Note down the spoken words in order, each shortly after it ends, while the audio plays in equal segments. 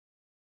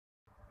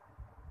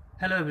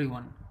Hello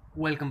everyone,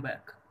 welcome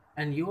back,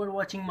 and you are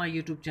watching my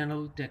YouTube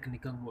channel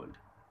Technical World.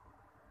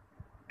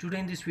 Today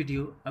in this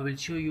video I will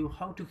show you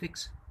how to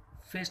fix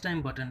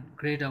FaceTime button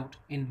grayed out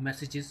in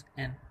messages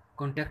and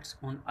contacts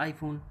on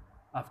iPhone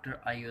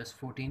after iOS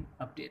 14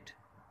 update.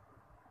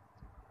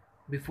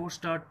 Before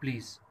start,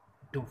 please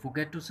don't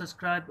forget to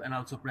subscribe and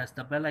also press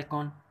the bell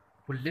icon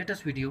for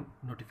latest video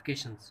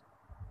notifications.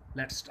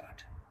 Let's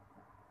start.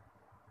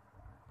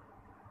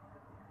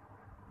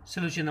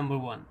 Solution number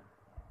 1.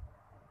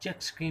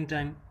 Check screen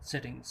time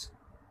settings.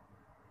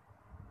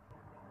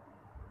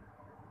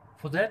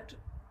 For that,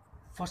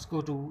 first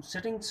go to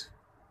settings,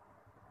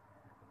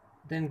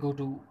 then go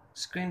to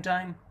screen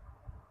time,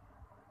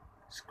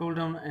 scroll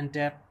down and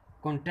tap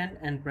content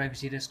and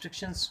privacy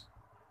restrictions,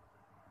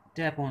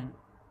 tap on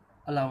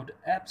allowed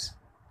apps.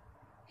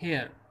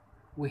 Here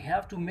we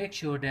have to make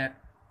sure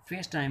that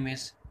FaceTime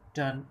is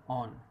turned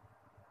on.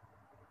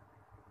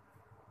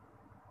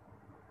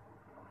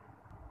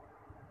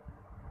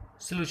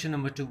 Solution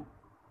number 2.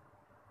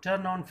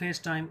 Turn on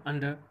FaceTime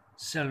under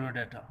cellular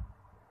data.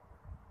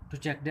 To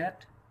check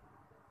that,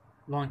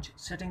 launch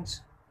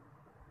settings,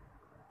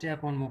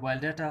 tap on mobile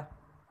data,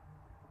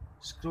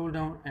 scroll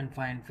down and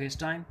find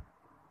FaceTime.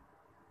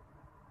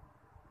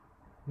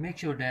 Make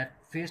sure that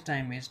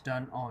FaceTime is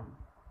turned on.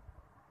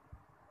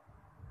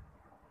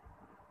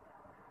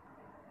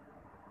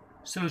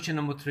 Solution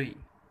number 3.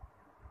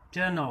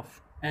 Turn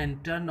off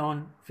and turn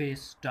on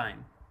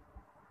FaceTime.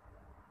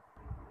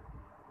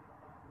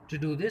 To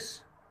do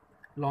this,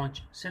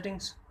 launch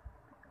settings,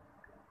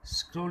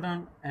 scroll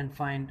down and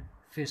find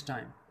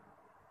FaceTime.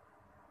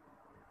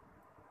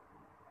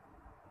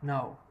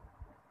 Now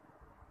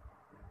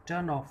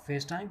turn off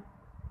FaceTime.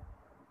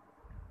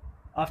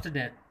 After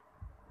that,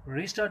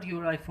 restart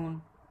your iPhone,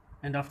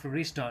 and after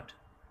restart,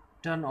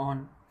 turn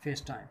on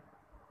FaceTime.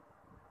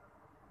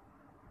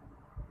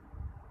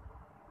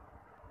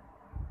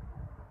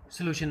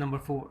 Solution number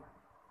 4.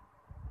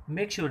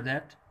 Make sure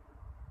that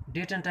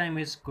date and time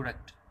is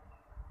correct.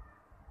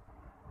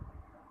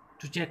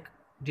 To check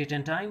date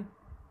and time,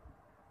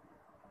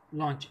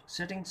 launch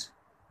settings,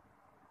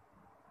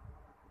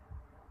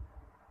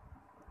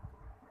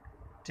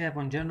 tap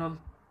on general,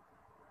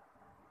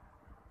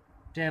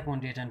 tap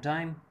on date and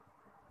time.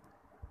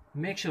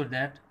 Make sure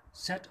that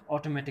set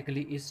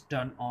automatically is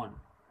turned on.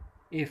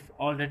 If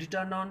already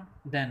turned on,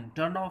 then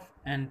turn off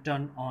and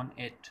turn on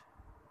it.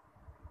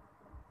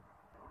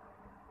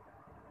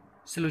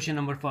 Solution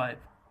number 5.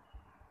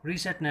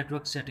 Reset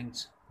network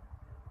settings.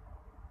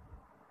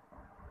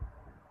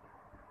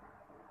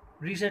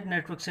 Reset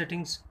network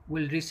settings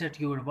will reset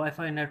your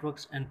Wi-Fi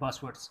networks and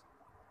passwords,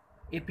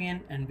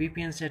 APN and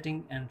VPN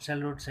setting and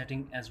cellular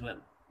setting as well.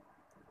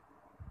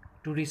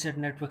 To reset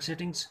network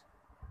settings,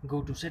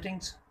 go to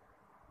settings,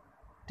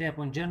 tap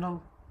on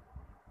general,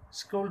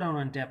 scroll down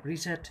and tap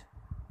reset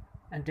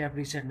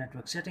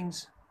network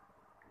settings,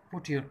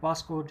 put your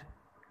passcode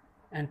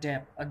and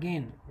tap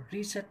again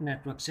reset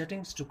network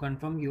settings to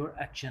confirm your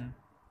action.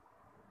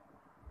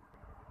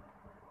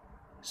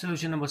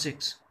 Solution number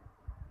 6.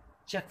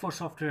 Check for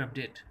software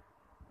update.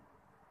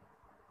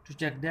 To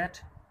check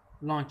that,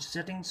 launch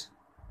settings,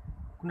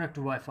 connect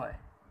to Wi-Fi,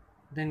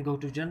 then go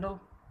to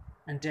general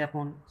and tap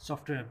on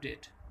software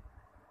update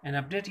and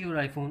update your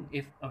iPhone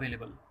if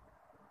available.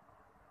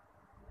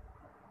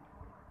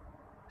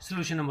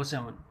 Solution number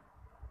 7.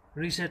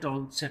 Reset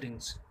all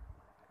settings.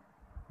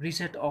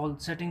 Reset all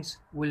settings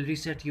will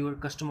reset your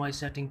customized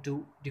setting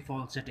to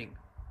default setting,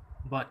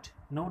 but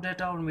no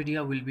data or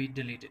media will be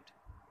deleted.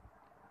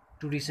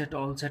 To reset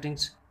all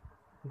settings,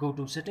 go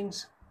to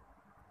settings,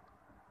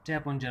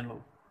 tap on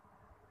general,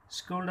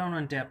 scroll down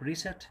and tap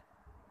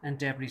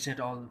reset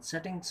all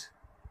settings,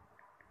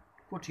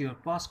 put your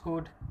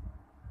passcode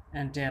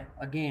and tap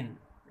again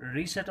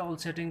reset all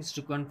settings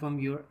to confirm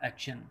your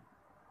action.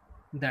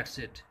 That's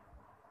it.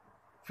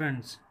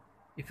 Friends,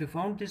 if you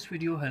found this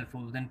video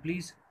helpful, then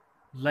please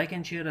like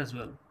and share as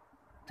well.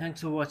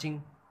 Thanks for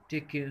watching.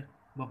 Take care.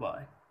 Bye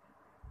bye.